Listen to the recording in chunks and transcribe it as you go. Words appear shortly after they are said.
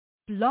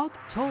Blog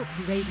Talk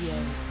Radio.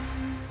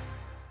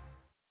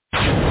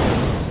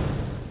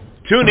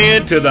 Tune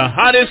in to the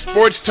hottest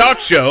sports talk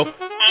show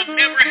on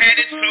Never Had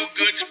It So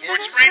Good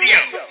Sports Radio.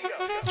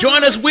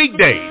 Join us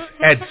weekdays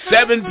at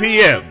 7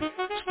 p.m.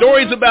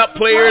 Stories about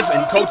players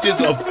and coaches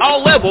of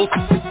all levels.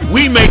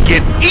 We make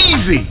it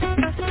easy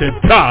to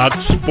talk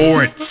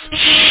sports.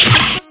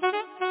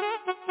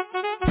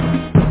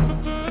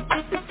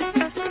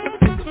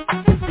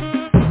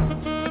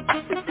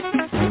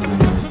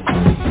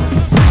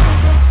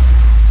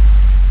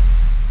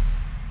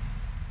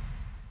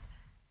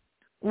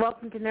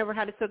 Welcome to Never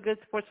Had It So Good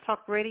Sports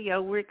Talk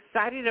Radio. We're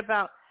excited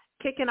about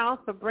kicking off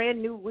a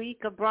brand new week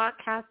of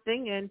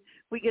broadcasting, and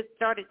we get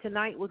started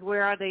tonight with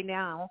Where Are They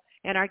Now?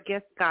 And our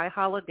guest, Guy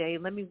Holiday.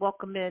 Let me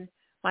welcome in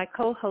my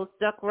co-host,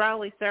 Duck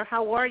Rowley. Sir,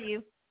 how are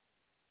you?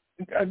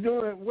 I'm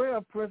doing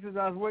well, Princess.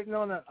 I was waiting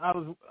on it. I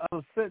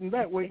was sitting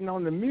back waiting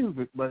on the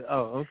music, but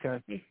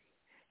okay.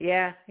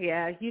 Yeah.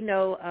 You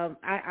know,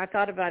 I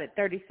thought about it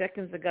 30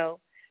 seconds ago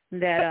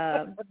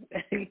that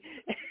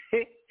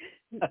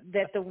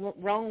that the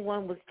wrong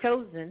one was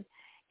chosen,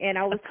 and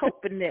I was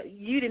hoping that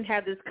you didn't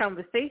have this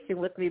conversation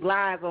with me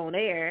live on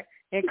air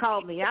and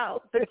call me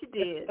out, but you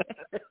did.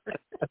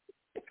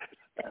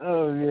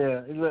 Oh,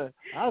 yeah. Look,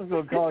 I was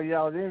going to call you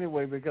out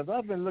anyway because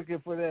I've been looking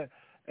for that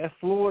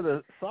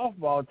Florida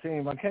softball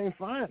team. I can't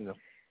find them.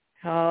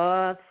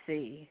 Oh, let's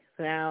see.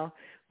 Now,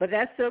 but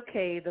that's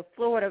okay. The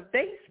Florida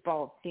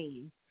baseball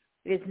team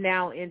is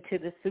now into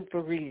the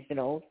Super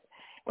Regionals.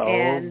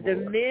 And the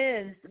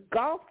men's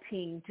golf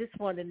team just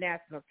won the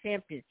national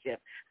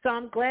championship. So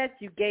I'm glad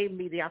you gave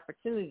me the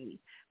opportunity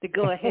to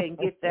go ahead and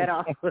get that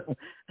off of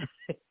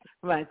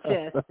my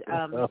chest.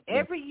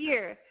 Every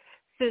year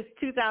since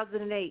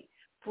 2008,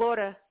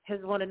 Florida has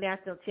won a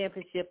national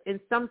championship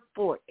in some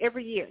sport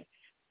every year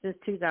since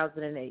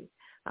 2008.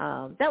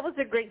 That was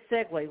a great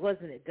segue,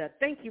 wasn't it, Doug?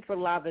 Thank you for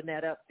lobbing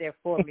that up there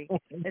for me.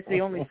 It's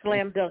the only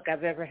slam dunk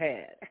I've ever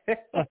had.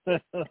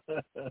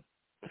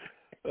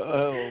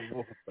 Oh,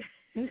 boy.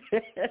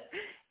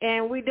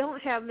 And we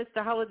don't have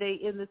Mr. Holiday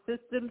in the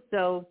system,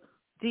 so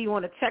do you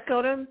want to check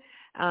on him?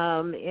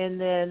 And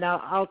then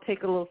I'll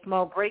take a little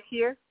small break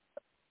here.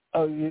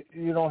 Oh,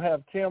 you don't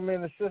have Tim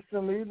in the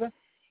system either?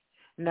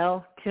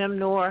 No, Tim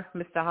nor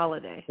Mr.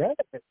 Holiday.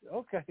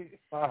 Okay,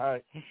 all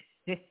right.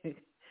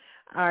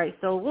 All right,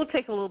 so we'll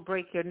take a little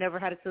break here. Never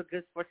Had It So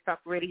Good Sports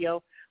Talk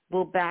Radio.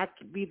 We'll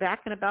be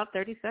back in about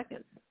 30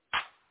 seconds.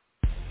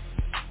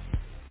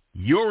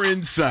 You're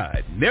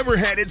inside Never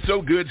Had It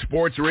So Good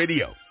Sports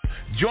Radio.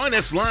 Join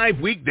us live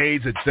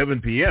weekdays at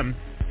 7 p.m.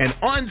 and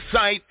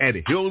on-site at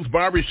Hills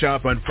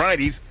Barbershop on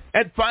Fridays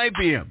at 5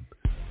 p.m.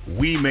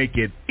 We make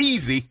it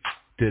easy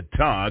to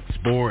talk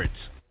sports.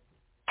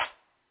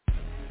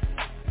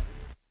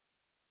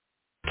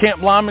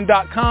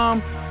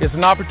 CampLyman.com is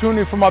an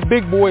opportunity for my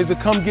big boys to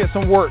come get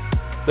some work.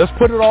 Let's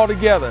put it all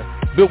together.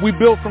 We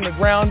built from the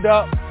ground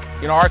up.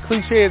 You know, our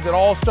cliche is it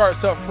all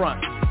starts up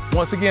front.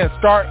 Once again,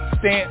 start,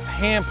 stance,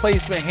 hand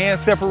placement, hand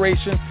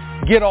separation,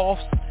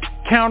 get-offs,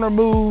 counter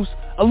moves,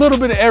 a little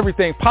bit of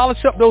everything.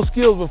 Polish up those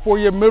skills before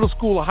your middle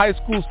school or high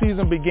school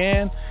season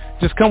began.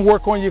 Just come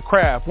work on your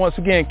craft. Once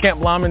again,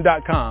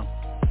 CampLyman.com.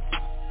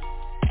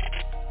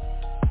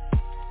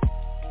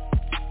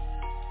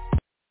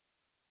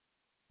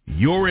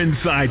 You're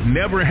inside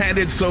Never Had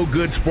It So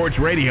Good Sports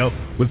Radio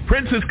with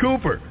Princess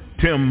Cooper,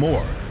 Tim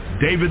Moore,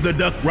 David the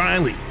Duck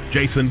Riley,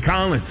 Jason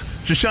Collins,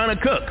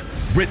 Shoshana Cook,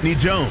 Brittany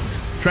Jones,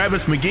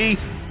 Travis McGee,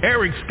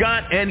 Eric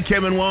Scott, and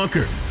Kevin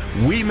Walker.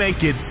 We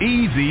make it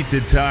easy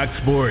to talk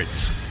sports.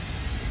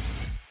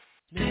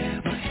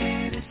 Never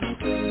had it so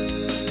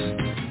good.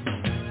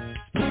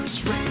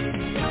 Sports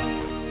Radio.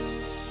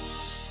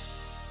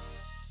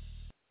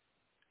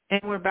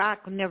 And we're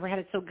back. We Never Had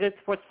It So Good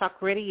Sports Talk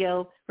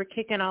Radio. We're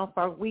kicking off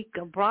our week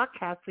of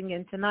broadcasting,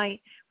 and tonight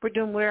we're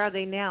doing Where Are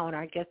They Now? And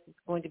our guest is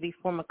going to be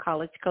former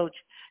college coach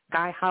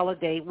Guy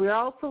Holiday. We're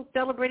also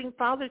celebrating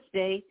Father's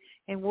Day,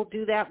 and we'll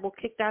do that. We'll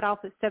kick that off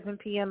at 7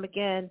 p.m.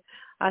 again.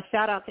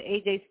 Shout out to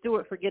A.J.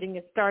 Stewart for getting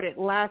it started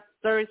last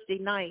Thursday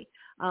night,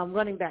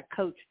 running back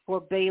coach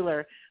for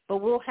Baylor. But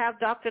we'll have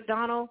Dr.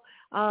 Donald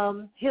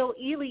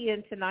Hill-Ely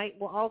in tonight.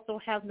 We'll also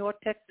have North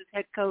Texas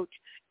head coach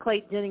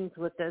Clay Jennings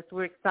with us.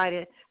 We're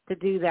excited to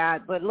do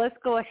that. But let's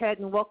go ahead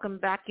and welcome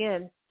back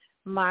in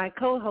my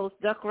co-host,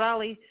 Duck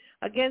Rowley.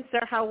 Again,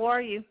 sir, how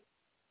are you?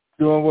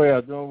 Doing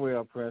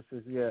well,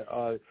 Princess.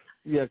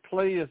 Yeah,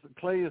 Clay is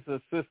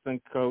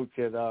assistant coach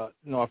at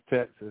North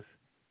Texas.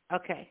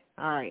 Okay,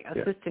 all right,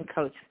 assistant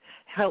coach.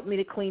 Help me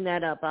to clean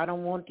that up. I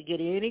don't want to get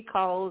any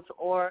calls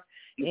or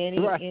any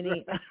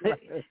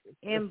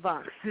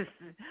inboxes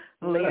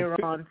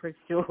later on for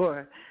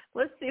sure.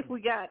 Let's see if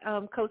we got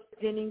Coach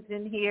Jennings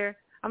in here.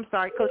 I'm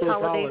sorry, Coach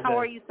Holiday. How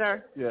are you,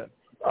 sir? Yeah,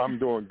 I'm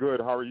doing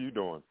good. How are you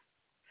doing?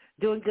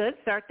 Doing good,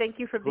 sir. Thank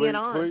you for being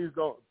on.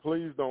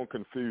 Please don't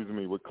confuse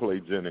me with Clay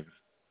Jennings.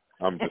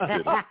 I'm just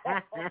kidding.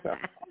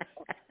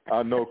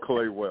 I know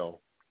Clay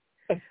well.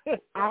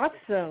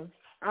 Awesome.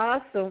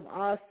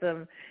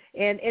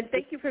 And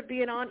thank you for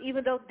being on.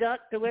 Even though Duck,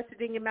 the West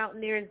Virginia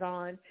Mountaineer, is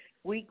on,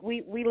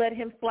 we let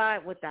him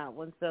slide with that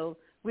one. So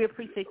we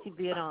appreciate you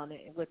being on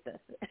it with us.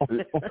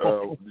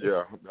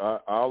 Yeah,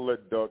 I'll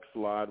let Duck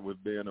slide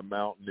with being a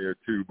Mountaineer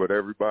too, but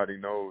everybody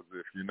knows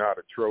if you're not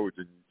a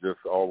Trojan, you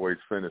just always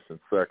finish in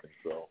second.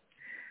 So.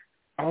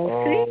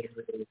 See?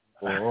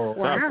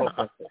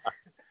 Wow.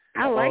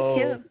 I like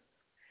him.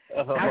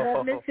 I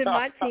won't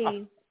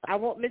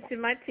mention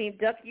my team.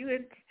 Duck, you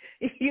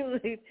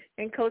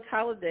and Coach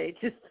Holiday.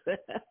 Just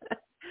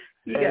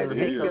you guys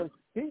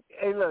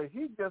hey, look,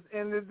 he just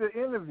ended the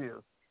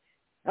interview.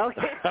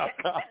 Okay.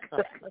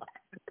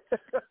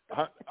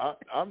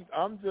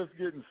 I'm just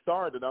getting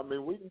started. I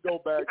mean, we can go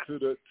back to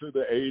the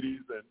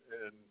 80s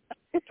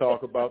and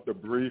talk about the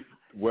brief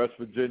West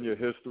Virginia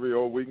history,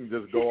 or we can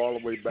just go all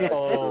the way back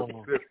to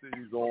the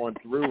 50s on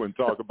through and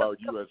talk about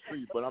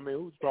USC. But I mean,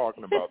 who's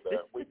talking about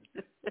that?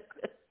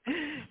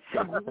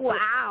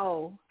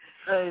 Wow.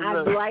 Hey,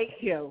 I like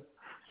you.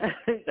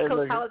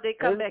 Coach Holiday,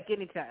 come back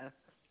anytime.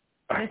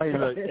 Hey,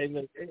 look,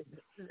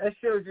 that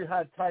shows you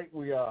how tight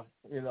we are,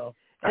 you know.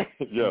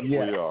 Yes, we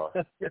are.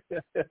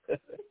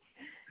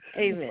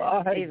 Amen.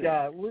 All right, Amen.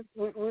 guys,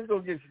 we're going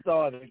to get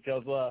started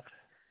because,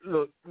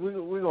 look,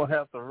 we're going to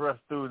have to rush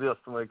through this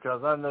one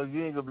because I know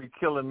you ain't going to be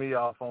killing me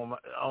off on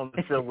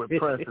the show with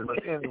Prince.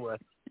 But anyway.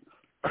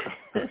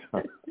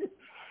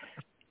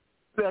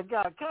 Yeah,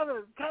 God, kind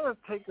of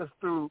take us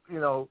through, you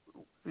know,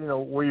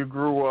 where you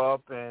grew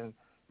up and,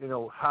 you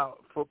know, how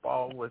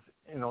football was,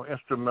 you know,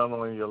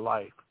 instrumental in your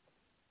life.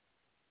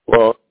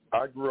 Well,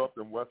 I grew up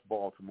in West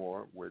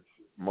Baltimore, which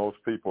most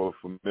people are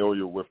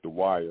familiar with The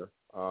Wire.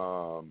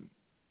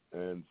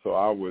 And so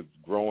I was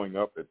growing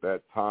up at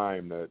that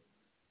time that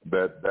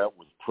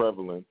was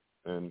prevalent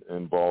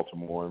in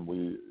Baltimore. And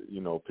we,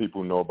 you know,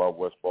 people know about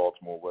West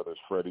Baltimore, whether it's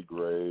Freddie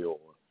Gray or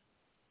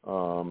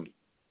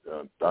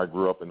I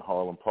grew up in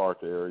Harlem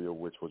Park area,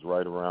 which was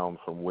right around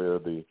from where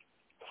the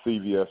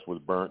CVS was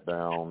burnt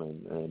down.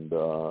 And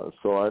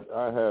so I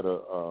had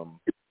a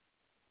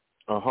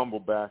humble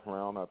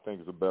background, I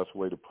think is the best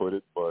way to put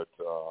it, but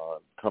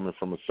coming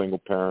from a single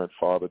parent,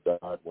 father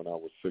died when I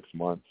was 6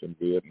 months in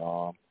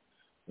Vietnam.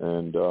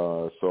 And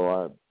so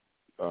I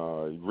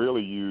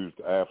really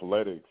used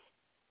athletics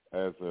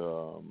as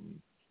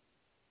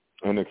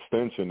an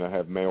extension to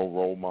have male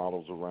role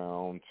models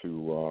around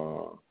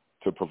to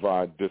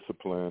provide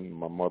discipline.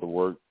 My mother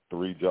worked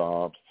 3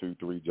 jobs,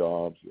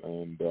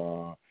 and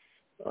I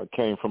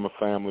came from a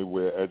family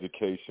where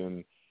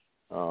education,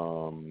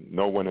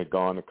 no one had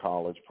gone to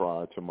college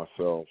prior to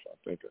myself, I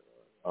think.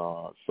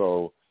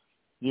 So,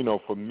 you know,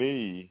 for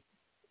me,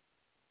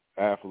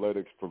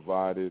 athletics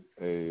provided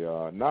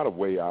not a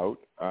way out.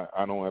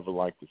 I don't ever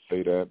like to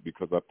say that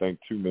because I think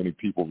too many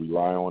people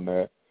rely on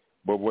that.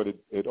 But what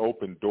it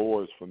opened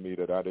doors for me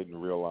that I didn't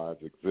realize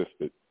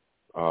existed.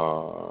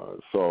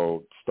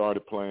 So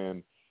started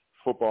playing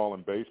football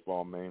and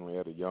baseball mainly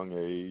at a young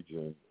age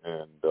and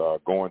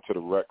going to the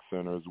rec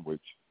centers,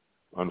 which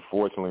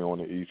unfortunately on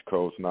the East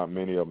Coast, not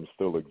many of them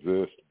still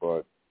exist.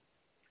 But,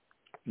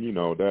 you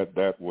know,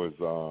 that was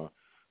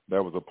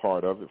a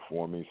part of it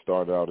for me.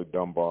 Started out at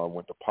Dunbar,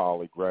 went to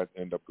Poly,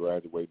 ended up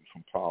graduating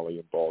from Poly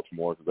in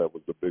Baltimore because that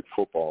was the big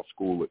football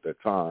school at that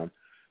time.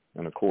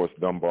 And, of course,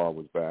 Dunbar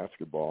was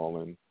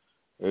basketball, and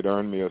it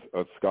earned me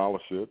a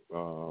scholarship.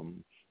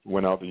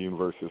 Went out to the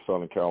University of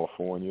Southern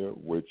California,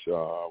 which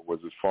was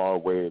as far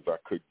away as I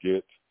could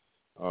get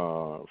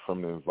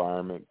from the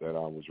environment that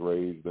I was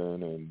raised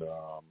in,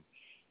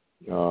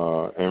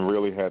 and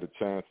really had a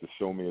chance to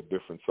show me a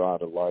different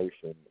side of life,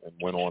 and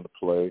went on to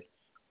play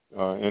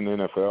in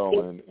the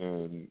NFL,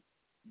 and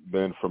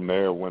then from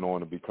there went on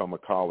to become a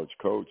college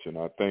coach. And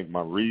I think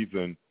my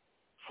reason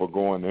for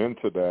going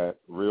into that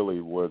really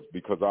was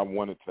because I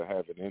wanted to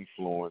have an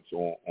influence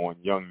on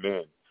young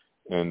men,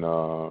 and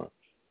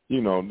you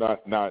know,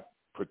 not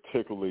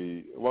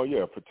particularly, well,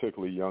 yeah,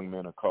 particularly young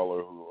men of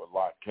color who a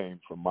lot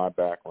came from my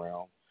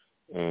background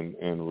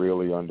and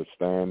really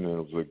understand. And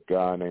it was a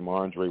guy named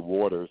Andre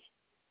Waters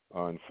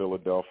in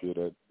Philadelphia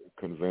that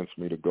convinced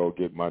me to go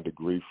get my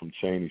degree from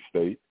Cheyney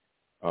State,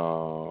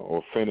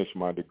 or finish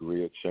my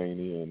degree at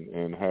Cheyney,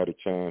 and had a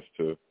chance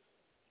to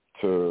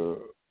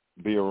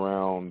be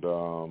around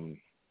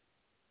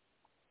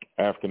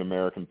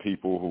African-American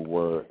people who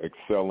were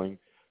excelling,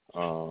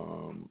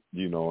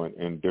 you know,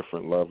 in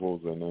different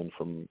levels. And then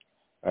from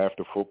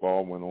after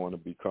football, went on to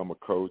become a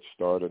coach,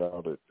 started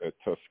out at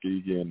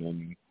Tuskegee and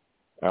then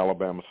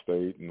Alabama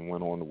State, and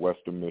went on to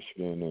Western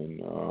Michigan and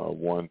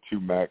won 2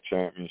 MAC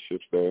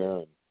championships there,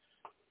 and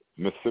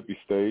Mississippi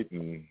State,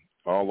 and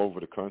all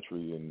over the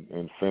country,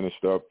 and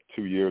finished up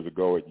 2 years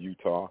ago at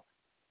Utah,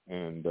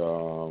 and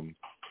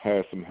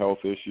had some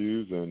health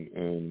issues,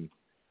 and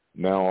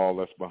now all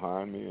that's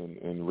behind me,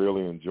 and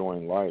really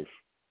enjoying life.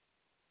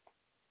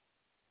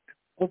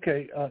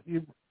 Okay,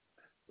 you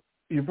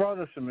brought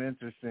up some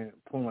interesting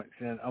points,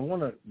 and I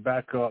want to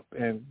back up.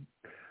 And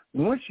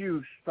once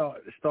you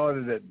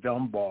started at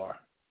Dunbar,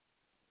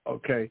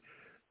 okay,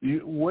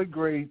 what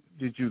grade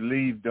did you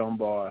leave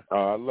Dunbar?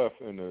 I left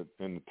in the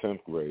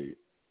 10th grade,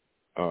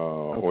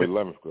 or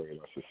 11th grade,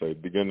 I should say,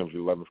 beginning of the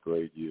 11th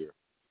grade year.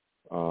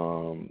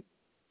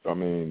 I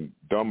mean,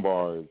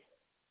 Dunbar is,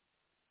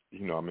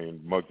 you know, I mean,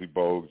 Muggsy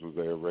Bogues was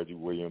there, Reggie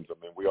Williams. I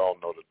mean, we all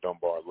know the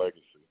Dunbar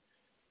legacy.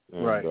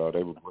 And right.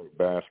 They were great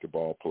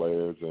basketball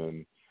players.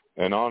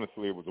 And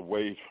honestly, it was a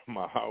ways from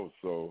my house,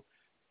 so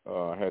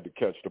I had to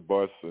catch the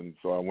bus. And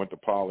so I went to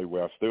Poly,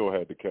 where I still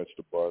had to catch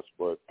the bus.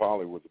 But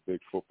Poly was a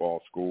big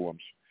football school.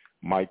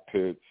 Mike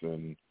Pitts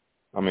and,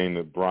 I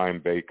mean, Brian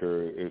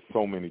Baker. There's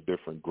so many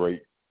different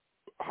great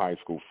high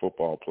school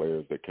football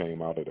players that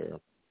came out of there.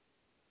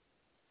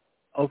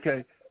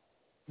 Okay.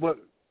 But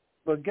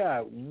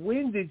Guy,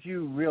 when did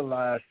you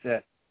realize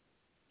that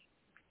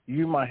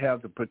you might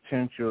have the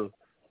potential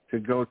to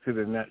go to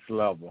the next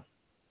level?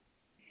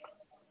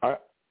 I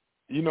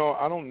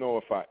don't know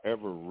if I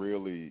ever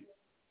really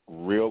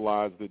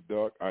realized it,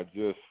 Duck. I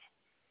just,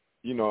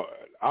 when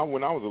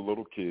I was a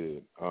little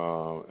kid,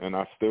 and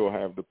I still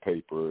have the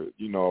paper,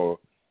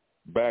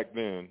 back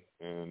then,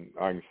 and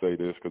I can say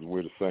this because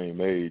we're the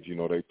same age,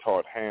 they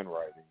taught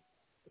handwriting.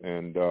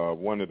 And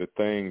one of the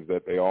things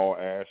that they all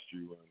asked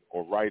you,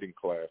 or writing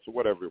class, or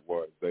whatever it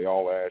was, they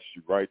all asked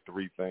you, write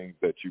 3 things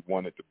that you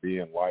wanted to be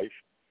in life.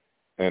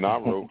 And I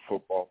wrote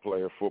football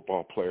player,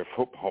 football player,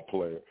 football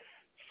player.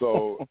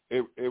 So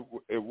it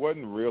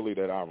wasn't really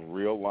that I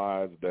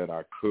realized that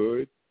I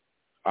could.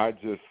 I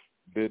just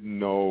didn't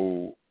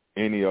know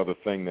any other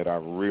thing that I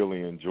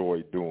really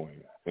enjoyed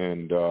doing.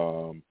 And,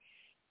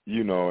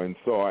 and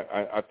so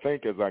I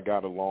think as I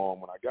got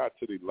along, when I got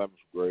to the 11th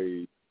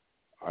grade,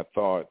 I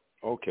thought,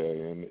 okay,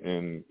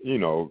 and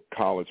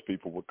college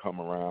people would come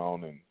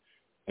around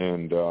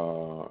and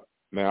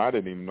man, I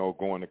didn't even know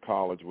going to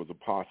college was a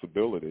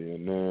possibility.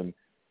 And then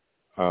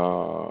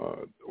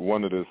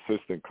one of the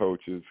assistant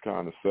coaches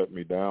kind of set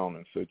me down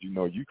and said,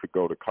 you could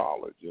go to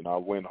college. And I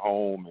went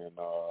home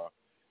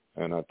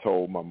and I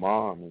told my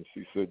mom, and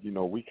she said,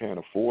 we can't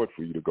afford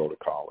for you to go to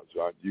college.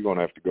 You're going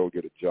to have to go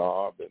get a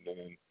job. And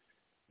then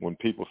when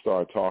people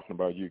started talking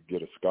about you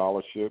get a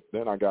scholarship,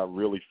 then I got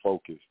really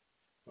focused.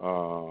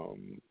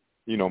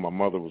 My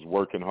mother was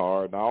working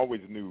hard, and I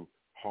always knew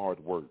hard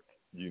work,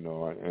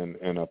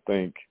 and I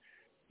think,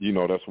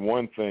 that's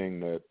one thing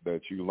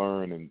that you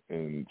learn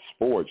in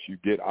sports. You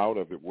get out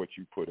of it what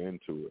you put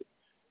into it.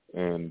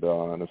 And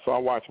so I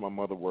watched my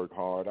mother work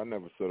hard. I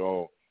never said,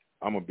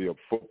 I'm going to be a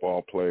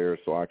football player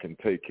so I can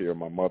take care of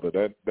my mother.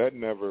 That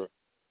never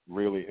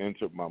really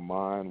entered my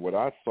mind. What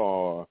I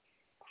saw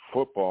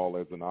football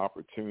as an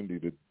opportunity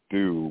to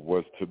do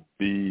was to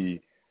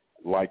be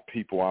like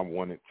people I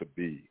wanted to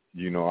be.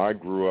 I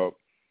grew up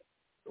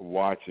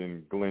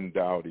watching Glenn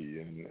Doughty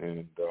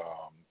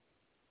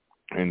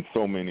and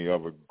so many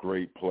other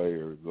great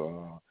players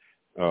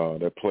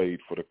that played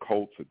for the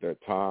Colts at that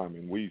time,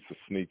 and we used to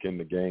sneak in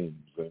the games,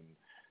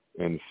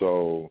 and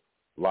so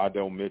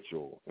Lydell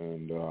Mitchell,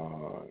 and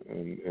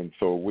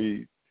so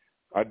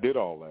I did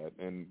all that,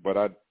 and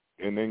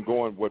then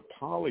what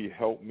Poly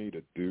helped me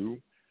to do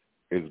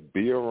is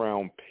be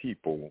around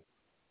people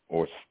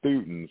or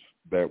students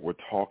that were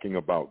talking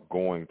about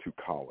going to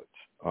college.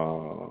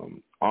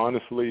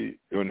 Honestly,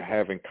 and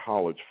having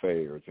college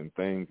fairs and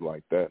things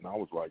like that. And I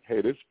was like,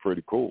 hey, this is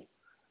pretty cool.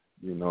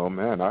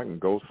 Man, I can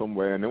go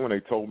somewhere. And then when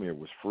they told me it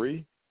was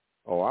free,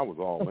 I was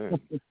all in.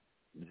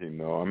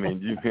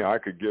 I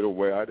could get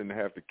away. I didn't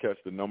have to catch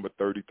the number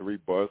 33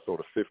 bus or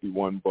the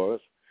 51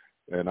 bus.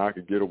 And I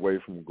could get away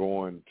from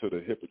going to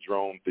the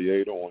Hippodrome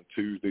Theater on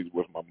Tuesdays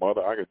with my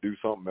mother. I could do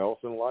something else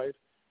in life.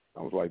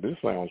 I was like, this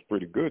sounds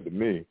pretty good to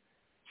me.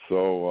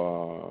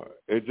 So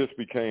it just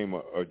became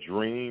a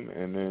dream,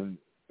 and then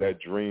that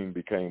dream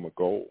became a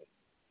goal.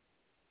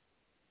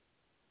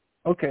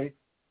 Okay,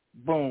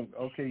 boom.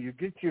 Okay, you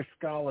get your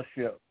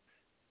scholarship.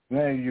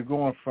 Now you're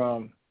going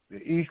from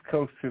the East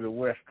Coast to the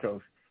West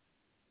Coast.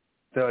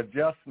 The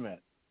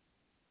adjustment.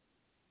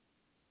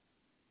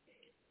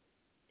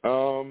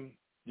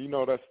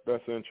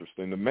 That's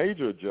interesting. The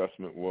major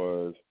adjustment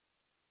was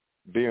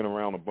being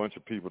around a bunch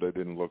of people that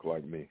didn't look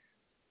like me.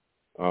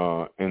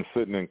 And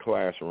sitting in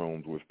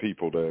classrooms with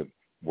people that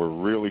were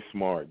really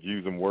smart,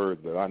 using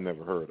words that I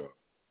never heard of.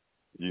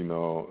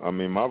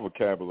 My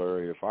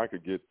vocabulary, if I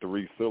could get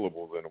 3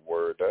 syllables in a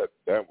word,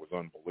 that was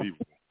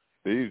unbelievable.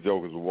 These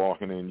jokers were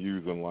walking in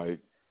using like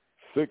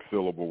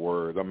 6-syllable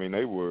words.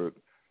 They would.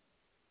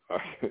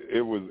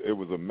 It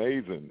was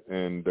amazing,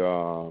 and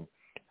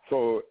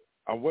so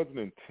I wasn't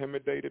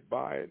intimidated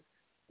by it,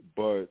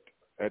 but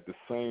at the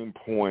same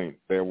point,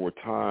 there were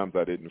times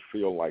I didn't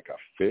feel like I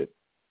fit.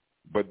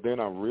 But then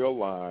I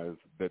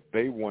realized that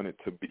they wanted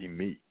to be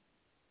me,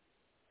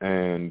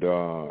 and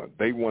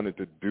they wanted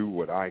to do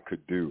what I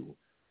could do.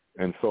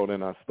 And so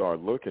then I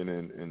started looking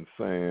and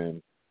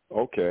saying,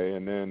 okay,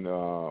 and then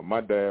my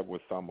dad was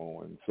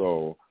Samoan,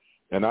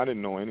 and I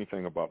didn't know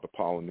anything about the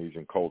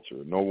Polynesian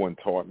culture. No one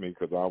taught me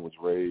because I was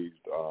raised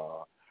as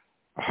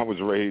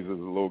a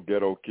little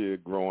ghetto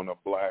kid growing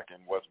up black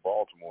in West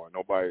Baltimore.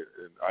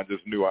 I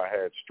just knew I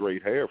had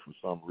straight hair for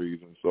some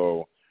reason,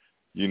 so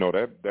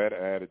that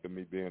added to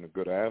me being a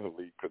good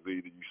athlete, because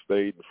either you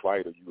stayed and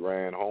fight or you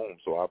ran home.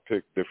 So I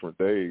picked different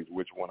days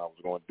which one I was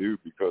going to do,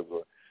 because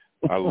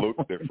I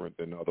looked different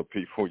than other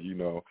people,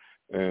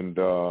 And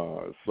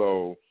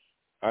so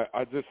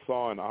I just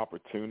saw an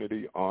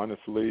opportunity,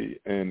 honestly,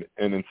 and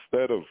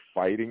instead of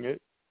fighting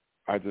it,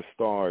 I just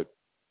started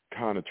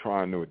kind of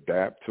trying to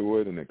adapt to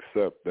it and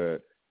accept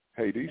that,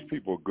 hey, these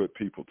people are good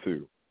people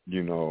too,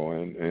 you know,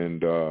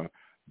 and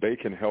they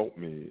can help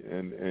me.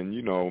 And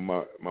you know,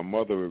 my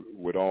mother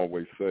would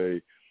always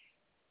say,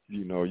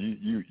 you know,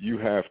 you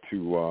have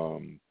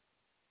to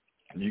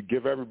you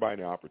give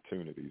everybody an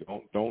opportunity.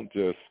 Don't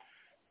just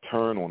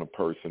turn on a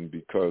person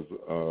because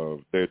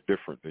they're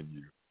different than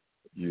you,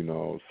 you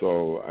know.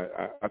 So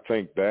I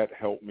think that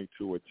helped me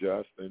to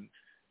adjust. And,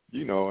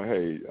 you know,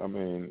 hey, I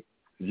mean,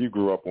 you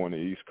grew up on the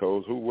East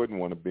Coast. Who wouldn't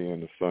want to be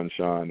in the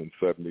sunshine and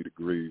 70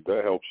 degrees?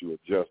 That helps you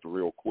adjust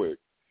real quick.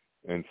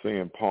 And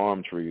seeing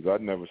palm trees,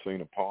 I'd never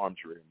seen a palm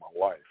tree in my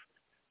life,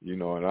 you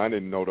know, and I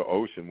didn't know the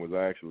ocean was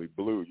actually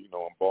blue. You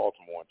know, in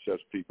Baltimore and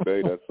Chesapeake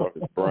Bay, that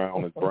sucker's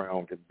brown as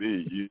brown can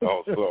be, you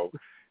know. So,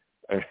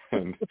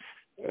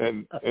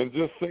 and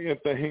just seeing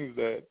things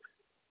that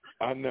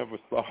I never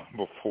saw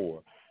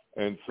before.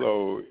 And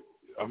so,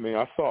 I mean,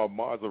 I saw a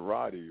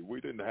Maserati. We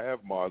didn't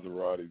have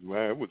Maseratis,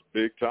 man. It was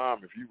big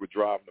time if you were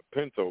driving a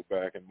Pinto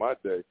back in my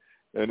day.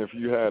 And if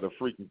you had a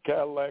freaking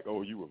Cadillac,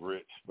 oh, you were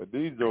rich. But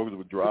these jokers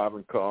were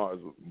driving cars,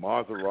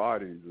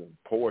 Maseratis and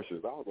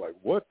Porsches. I was like,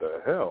 what the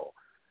hell?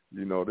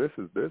 You know, this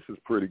is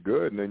pretty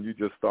good. And then you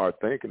just start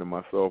thinking to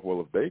myself,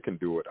 well, if they can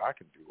do it, I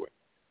can do it.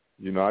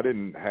 You know, I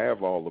didn't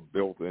have all the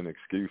built-in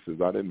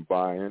excuses. I didn't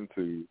buy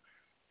into,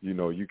 you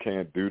know, you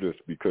can't do this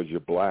because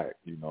you're black.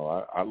 You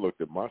know, I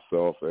looked at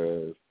myself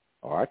as,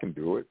 oh, I can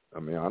do it.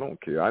 I mean, I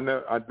don't care.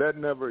 That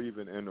never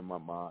even entered my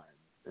mind.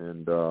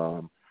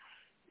 And,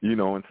 you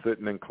know, and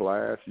sitting in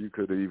class,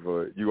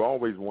 you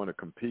always want to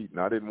compete, and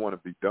I didn't want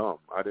to be dumb.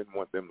 I didn't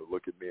want them to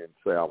look at me and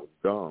say I was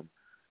dumb.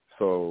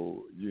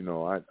 So, you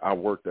know, I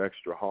worked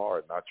extra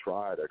hard, and I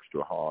tried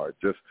extra hard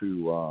just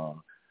to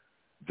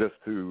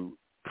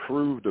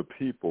prove to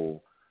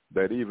people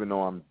that even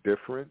though I'm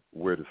different,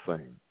 we're the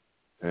same.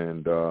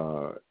 And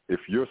if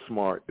you're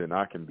smart, then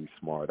I can be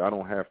smart. I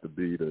don't have to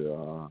be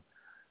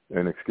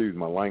and excuse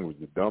my language,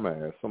 the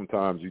dumbass.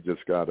 Sometimes you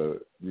just got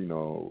to, you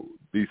know,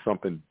 be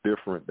something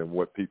different than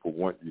what people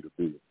want you to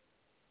be.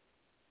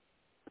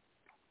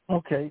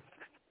 Okay.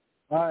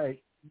 All right.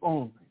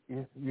 Boom.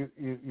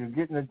 You're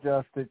getting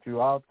adjusted.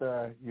 You're out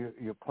there.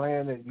 You're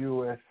playing at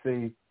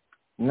USC.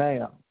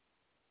 Now,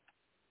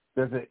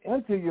 does it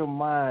enter your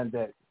mind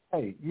that,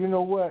 hey, you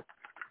know what?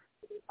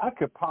 I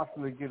could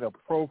possibly get a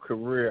pro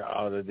career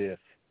out of this?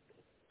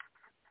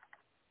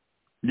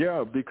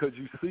 Yeah, because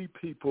you see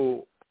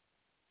people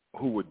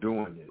who were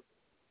doing it.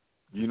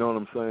 You know what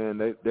I'm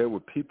saying? There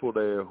were people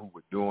there who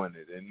were doing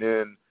it. And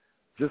then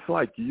just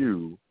like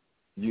you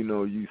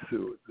know, you see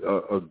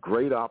a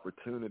great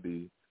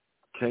opportunity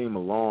came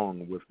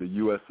along with the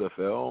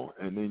USFL,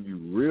 and then you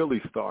really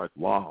start,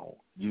 wow,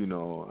 you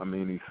know, I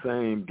mean, these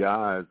same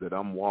guys that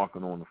I'm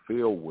walking on the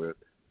field with,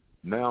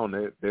 now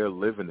they're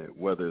living it,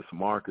 whether it's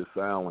Marcus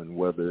Allen,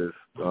 whether it's,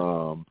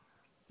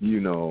 you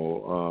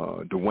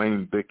know,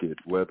 Dwayne Bickett,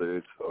 whether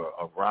it's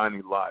a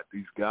Ronnie Lott.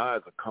 These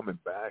guys are coming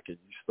back, and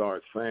you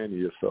start saying to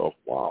yourself,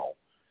 wow,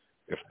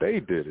 if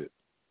they did it,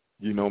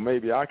 you know,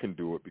 maybe I can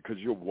do it, because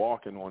you're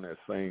walking on that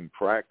same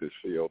practice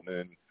field.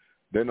 And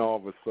then all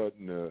of a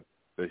sudden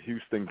the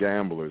Houston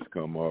Gamblers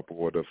come up,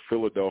 or the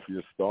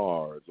Philadelphia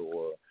Stars,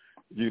 or,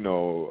 you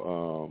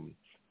know,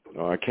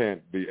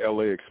 the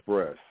LA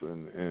Express,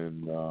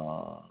 and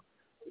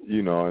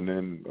you know, and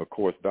then, of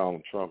course,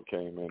 Donald Trump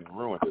came in and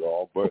ruined it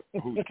all, but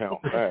who's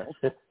counting that?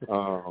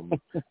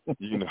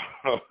 You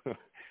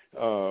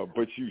know,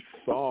 but you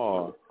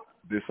saw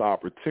this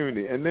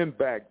opportunity. And then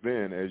back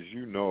then, as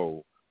you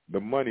know, the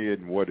money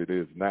isn't what it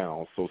is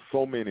now.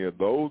 So many of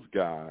those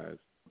guys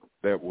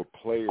that were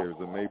players,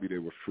 and maybe they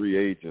were free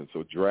agents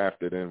or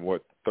drafted in,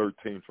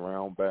 13th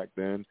round back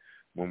then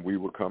when we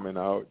were coming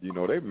out, you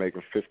know, they were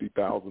making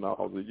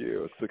 $50,000 a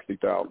year or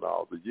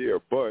 $60,000 a year,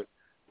 but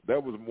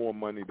that was more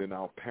money than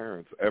our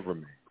parents ever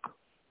made.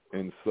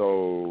 And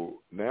so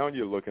now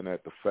you're looking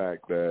at the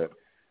fact that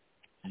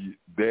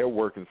they're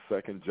working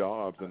second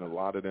jobs, and a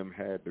lot of them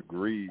had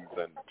degrees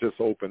and just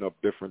opened up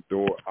different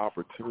door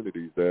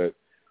opportunities that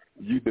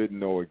you didn't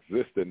know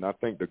existed. And I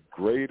think the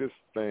greatest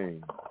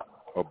thing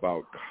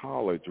about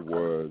college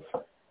was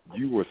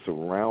you were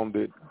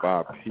surrounded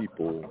by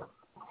people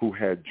who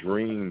had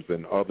dreams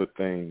and other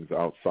things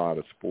outside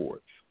of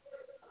sports.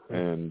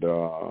 And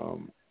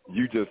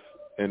you just,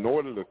 in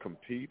order to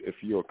compete, if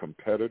you're a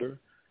competitor,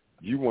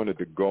 you wanted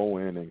to go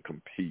in and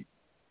compete.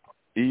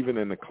 Even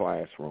in the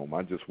classroom,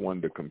 I just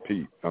wanted to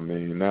compete. I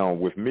mean, now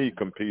with me,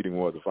 competing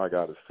was if I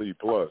got a C+,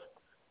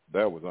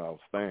 that was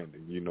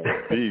outstanding. You know,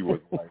 B was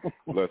like,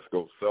 let's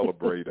go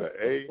celebrate.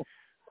 A,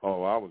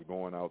 oh, I was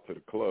going out to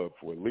the club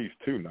for at least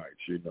 2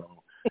 nights, you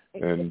know,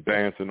 and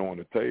dancing on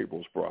the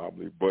tables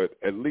probably. But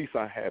at least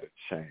I had a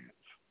chance,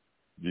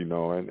 you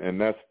know, and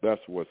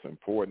that's what's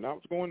important. I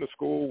was going to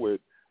school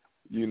with,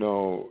 you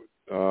know,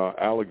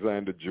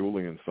 Alexander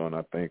Julian's son,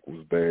 I think,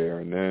 was there,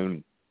 and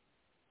then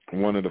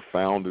one of the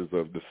founders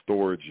of the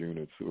storage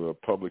units,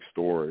 public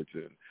storage,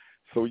 and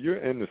So you're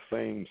in the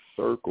same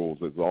circles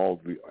as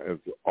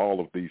all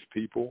of these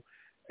people.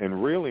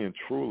 And really and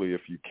truly,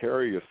 if you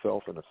carry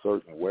yourself in a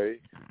certain way,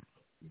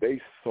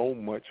 they so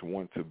much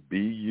want to be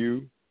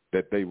you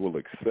that they will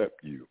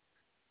accept you.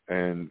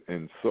 And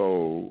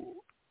so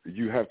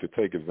you have to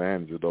take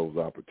advantage of those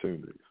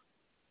opportunities.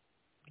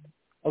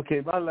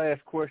 Okay, my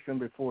last question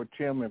before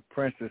Tim and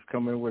Princess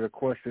come in with a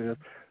question.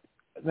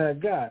 Now,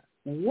 Guy,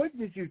 what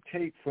did you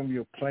take from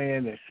your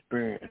playing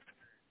experience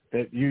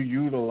that you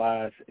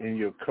utilize in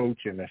your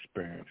coaching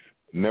experience?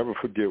 Never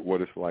forget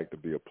what it's like to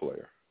be a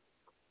player.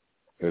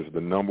 Is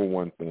the number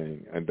one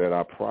thing, and that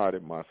I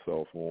prided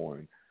myself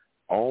on.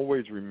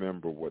 Always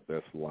remember what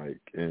that's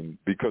like, and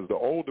because the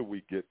older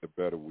we get, the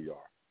better we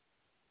are.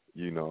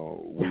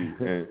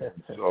 And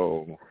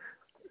so,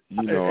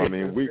 I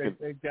mean, we can.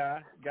 Hey,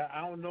 Guy,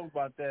 I don't know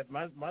about that.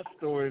 My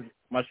stories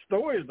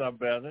are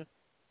better.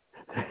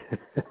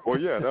 Well,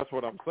 yeah, that's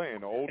what I'm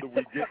saying. The older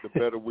we get, the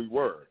better we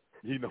were.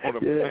 You know what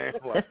I'm saying?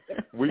 Like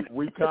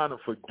we kind of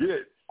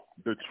forget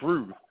the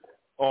truth.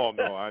 Oh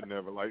no, I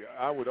never. Like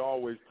I would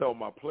always tell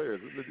my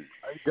players,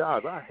 hey,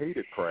 guys, I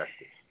hated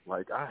practice.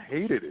 Like I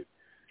hated it.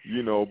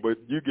 But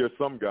you get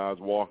some guys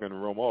walking in the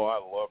room, oh, I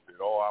loved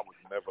it. Oh, I was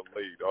never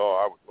late.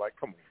 Oh, I was like,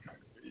 come on,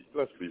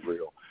 let's be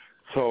real.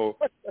 So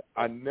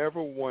I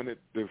never wanted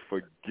to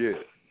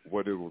forget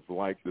what it was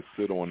like to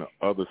sit on the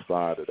other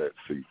side of that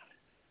seat.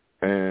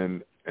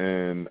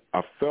 And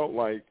I felt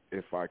like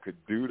if I could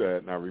do that,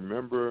 and I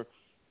remember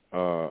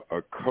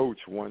a coach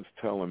once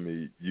telling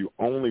me, you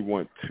only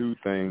want two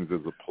things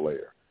as a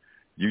player.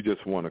 You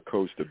just want a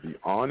coach to be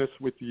honest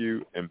with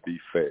you and be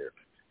fair.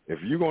 If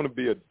you're going to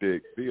be a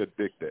dick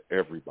to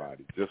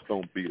everybody. Just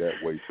don't be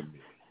that way to me.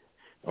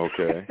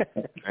 Okay?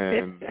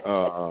 And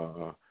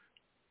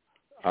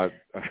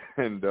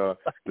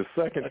the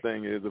second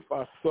thing is, if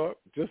I suck,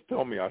 just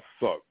tell me I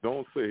suck.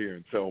 Don't sit here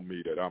and tell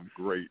me that I'm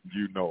great.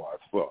 You know I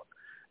suck.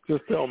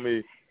 Just tell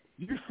me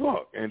you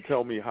suck and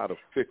tell me how to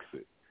fix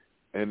it.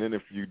 And then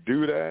if you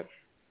do that,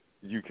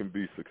 you can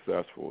be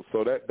successful.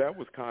 So that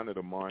was kind of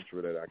the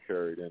mantra that I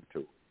carried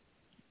into it.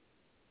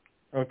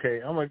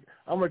 Okay, I'm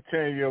gonna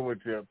turn you over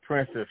to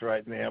Princess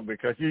right now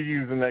because you're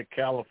using that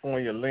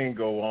California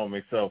lingo on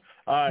me. So,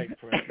 all right,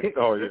 Princess.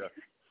 Oh yeah,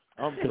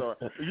 I'm sorry.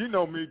 You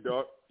know me,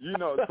 Duck.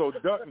 So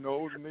Duck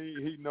knows me.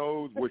 He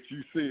knows what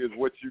you see is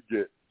what you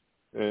get,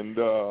 and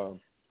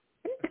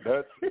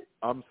that's.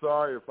 I'm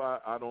sorry if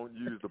I don't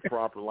use the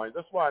proper language.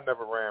 That's why I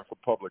never ran for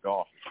public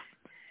office.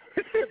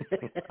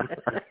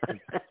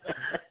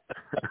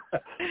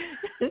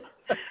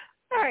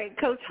 All right,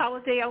 Coach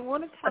Holliday, I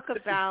want to talk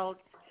about.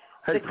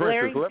 Hey,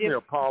 Princess, let me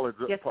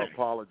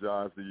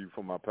apologize to you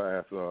for my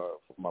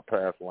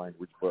past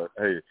language. But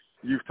hey,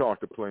 you've talked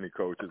to plenty of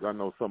coaches. I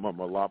know some of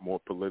them are a lot more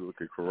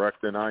politically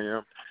correct than I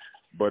am.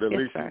 But at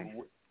least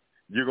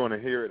you're going to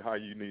hear it how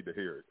you need to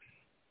hear it.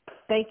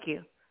 Thank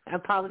you.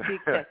 Apology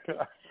accepted.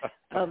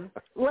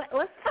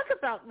 Let's talk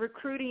about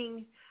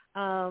recruiting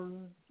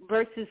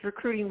versus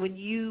recruiting when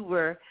you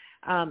were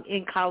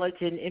in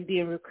college and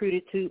being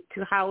recruited to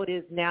how it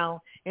is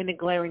now and the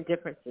glaring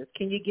differences.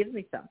 Can you give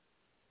me some?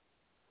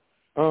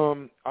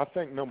 I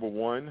think number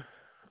one,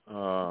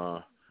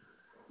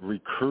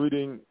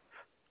 recruiting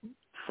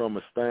from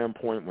a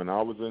standpoint when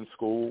I was in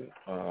school,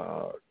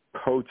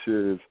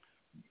 coaches,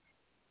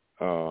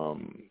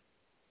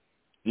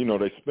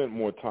 they spent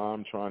more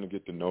time trying to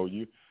get to know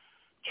you,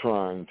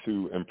 trying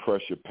to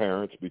impress your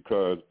parents,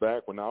 because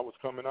back when I was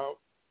coming out,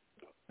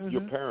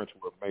 your parents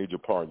were a major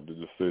part of the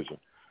decision.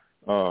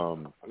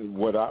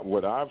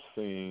 What I've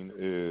seen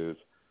is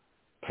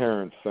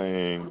parents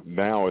saying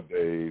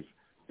nowadays,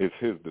 it's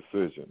his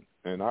decision.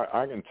 And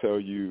I can tell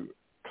you,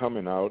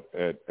 coming out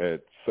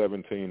at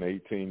 17,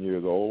 18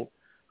 years old,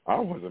 I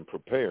wasn't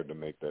prepared to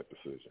make that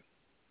decision.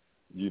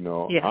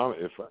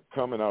 If I'm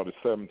coming out at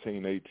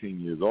 17, 18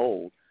 years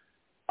old,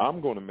 I'm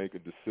going to make a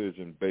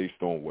decision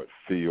based on what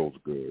feels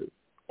good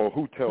or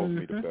who tells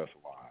me the best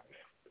lies.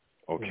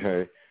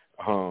 Okay?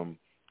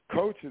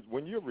 Coaches,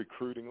 when you're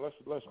recruiting, let's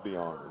be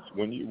honest.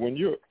 When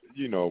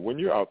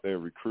you're out there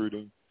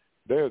recruiting,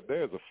 there's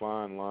a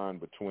fine line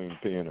between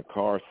being a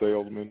car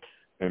salesman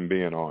and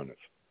being honest,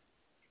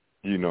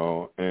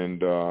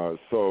 and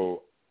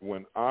so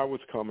when I was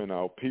coming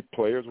out,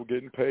 players were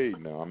getting paid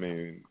now. I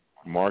mean,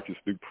 Marcus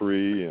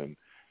Dupree and,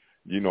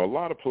 a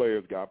lot of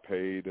players got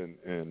paid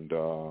and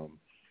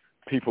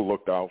people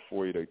looked out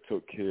for you. They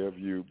took care of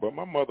you. But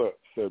my mother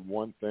said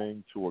one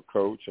thing to a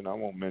coach, and I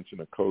won't mention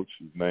a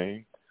coach's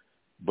name,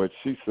 but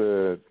she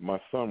said, my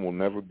son will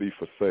never be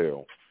for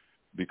sale.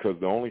 Because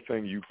the only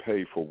thing you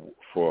pay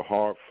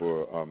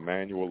for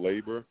manual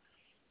labor,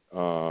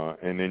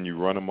 and then you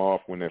run them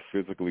off when they're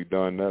physically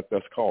done,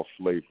 that's called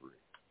slavery.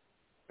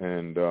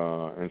 And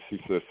she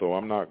said, so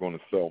I'm not going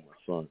to sell my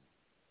son.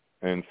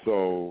 And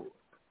so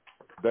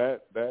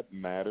that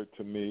mattered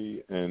to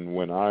me. And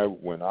when I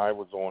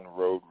was on the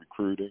road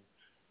recruiting,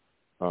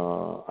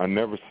 I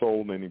never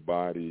sold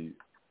anybody,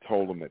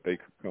 told them that they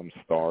could come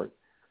start.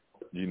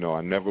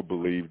 I never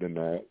believed in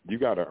that. You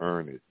got to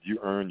earn it. You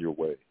earn your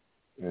way.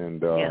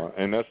 And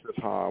that's just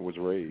how I was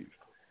raised.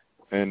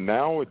 And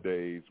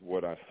nowadays,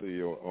 what I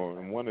see,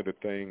 and one of the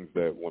things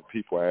that when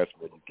people ask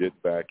me to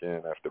get back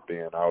in after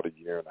being out a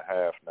year and a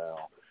half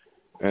now,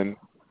 and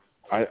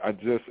I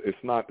just, it's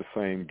not the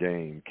same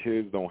game.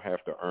 Kids don't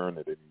have to earn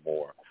it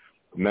anymore.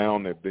 Now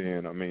they're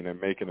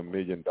making $1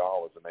 million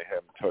and they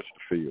haven't touched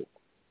the field.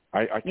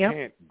 I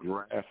can't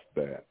grasp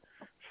that.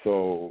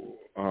 So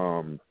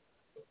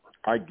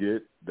I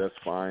get that's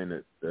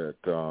fine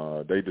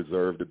that they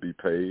deserve to be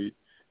paid.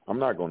 I'm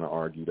not going to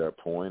argue that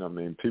point. I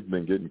mean, people have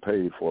been getting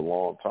paid for a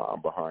long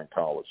time behind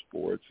college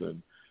sports,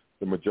 and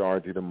the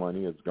majority of the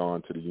money has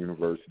gone to the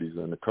universities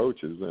and the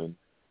coaches, and,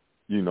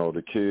 you know,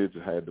 the kids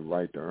had the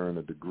right to earn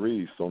a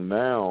degree. So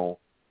now,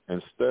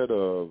 instead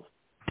of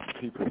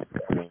people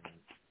doing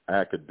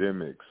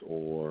academics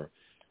or,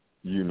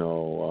 you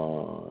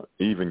know,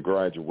 even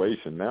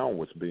graduation, now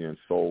what's being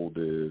sold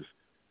is,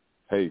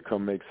 hey,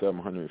 come make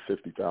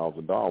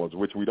 $750,000,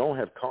 which we don't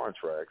have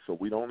contracts, so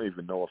we don't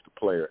even know if the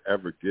player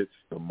ever gets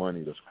the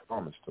money that's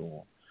promised to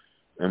him.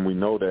 And we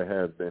know there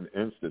have been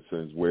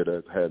instances where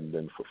that hadn't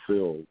been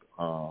fulfilled.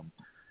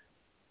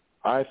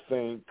 I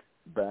think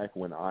back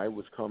when I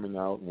was coming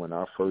out, when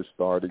I first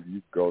started,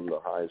 you'd go to the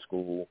high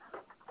school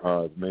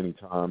as many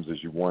times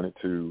as you wanted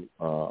to.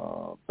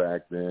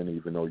 Back then,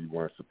 even though you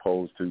weren't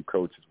supposed to,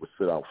 coaches would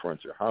sit out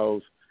front of your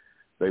house.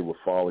 They would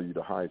follow you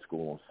to high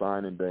school on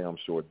signing day. I'm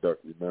sure Duck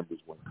remembers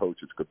when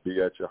coaches could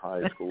be at your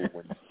high school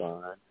when you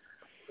signed.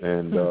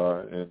 And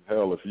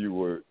hell, if you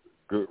were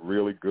good,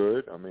 really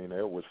good, I mean,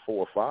 there was 4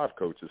 or 5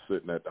 coaches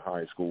sitting at the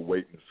high school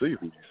waiting to see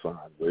who you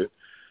signed with.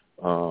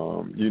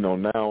 You know,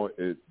 now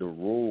the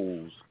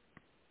rules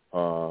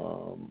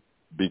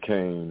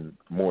became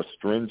more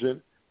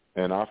stringent,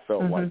 and I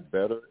felt like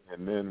better.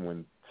 And then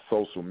when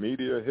social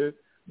media hit,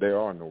 there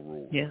are no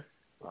rules. Yeah.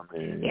 I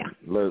mean,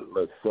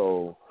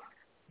 so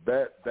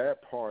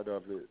that part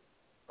of it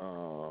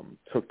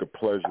took the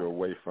pleasure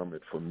away from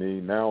it for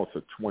me. Now it's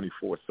a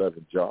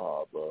 24/7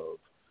 job of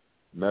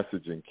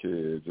messaging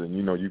kids, and,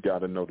 you know, you got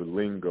to know the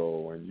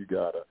lingo, and you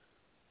got to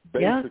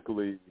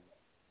basically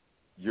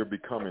you're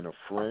becoming a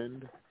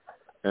friend,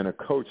 and a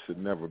coach should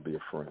never be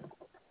a friend.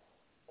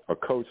 A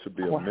coach should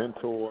be a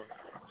mentor,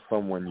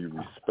 someone you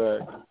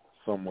respect,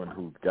 someone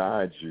who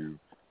guides you,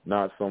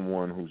 not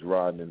someone who's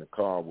riding in the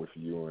car with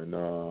you and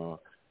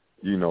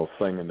you know,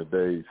 singing the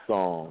day's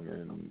song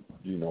and,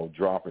 you know,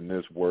 dropping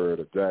this word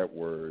or that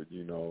word,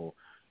 you know.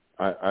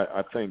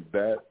 I think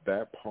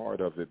that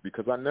part of it,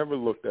 because I never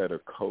looked at a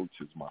coach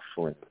as my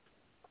friend.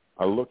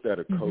 I looked at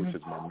a coach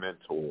as my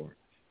mentor,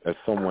 as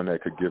someone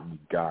that could give me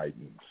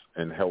guidance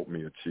and help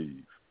me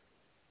achieve.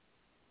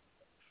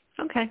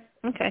 Okay.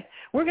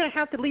 We're going to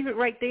have to leave it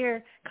right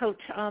there,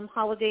 Coach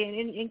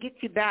Holliday, and get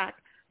you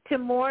back. Tim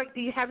Moore,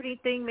 do you have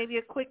anything, maybe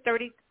a quick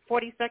 30,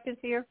 40 seconds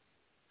here?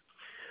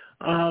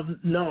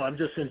 No, I'm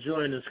just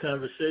enjoying this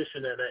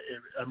conversation, and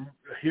I'm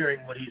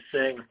hearing what he's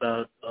saying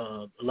about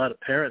a lot of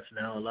parents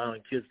now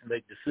allowing kids to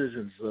make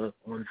decisions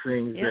on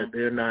things that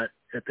they're not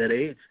at that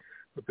age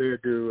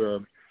prepared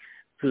to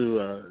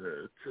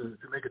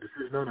make a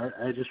decision on.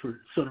 I just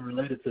sort of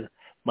related to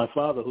my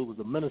father, who was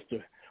a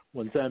minister.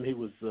 One time he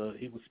was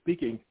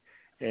speaking,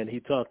 and he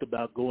talked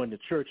about going to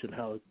church and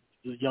how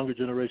the younger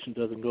generation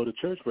doesn't go to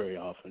church very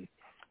often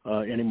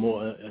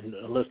anymore, and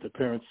unless their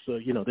parents,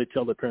 they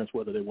tell their parents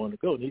whether they want to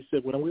go. And he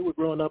said, when we were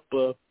growing up,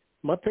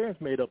 my parents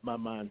made up my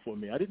mind for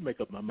me. I didn't make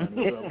up my mind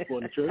whether I was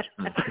going to church.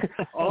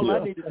 All I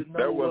needed to know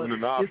that wasn't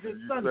an option. Is it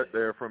you Sunday? Sat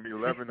there from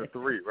 11 to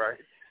 3, right?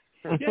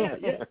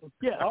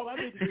 Yeah. All I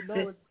needed to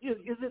know is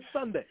it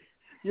Sunday?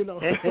 You know.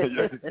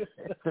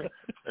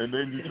 And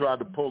then you tried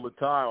to pull the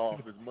tie off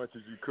as much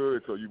as you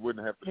could so you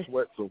wouldn't have to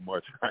sweat so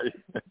much, right?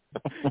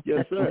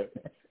 Yes, sir.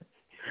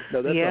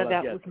 No, that's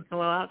that was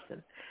no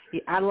option.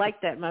 Yeah, I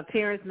like that. My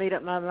parents made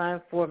up my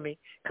mind for me.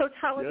 Coach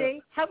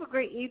Holliday, have a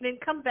great evening.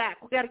 Come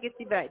back. We got to get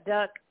you back,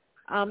 Duck.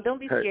 Don't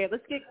be scared.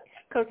 Let's get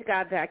Coach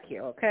Guy back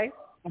here, okay?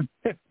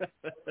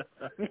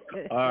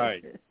 All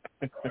right.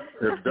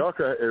 If Duck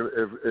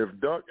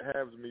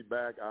has me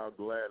back, I'll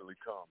gladly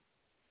come.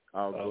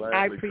 I'll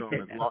gladly come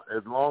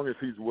as long as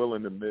he's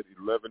willing to admit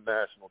 11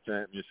 national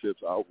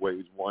championships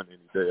outweighs one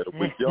any day of the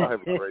week. Y'all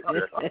have a great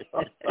day.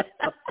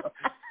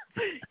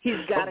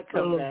 He's got to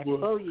come back. Boy.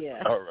 Oh,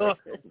 yeah. All right.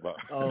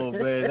 Oh,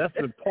 man, that's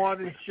a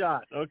parting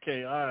shot.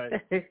 Okay, all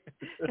right.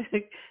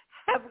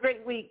 Have a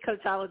great week,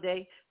 Coach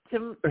Holliday.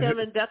 Tim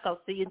and Duck, I'll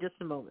see you in just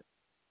a moment.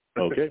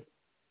 Okay.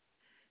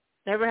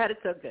 Never had it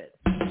so good.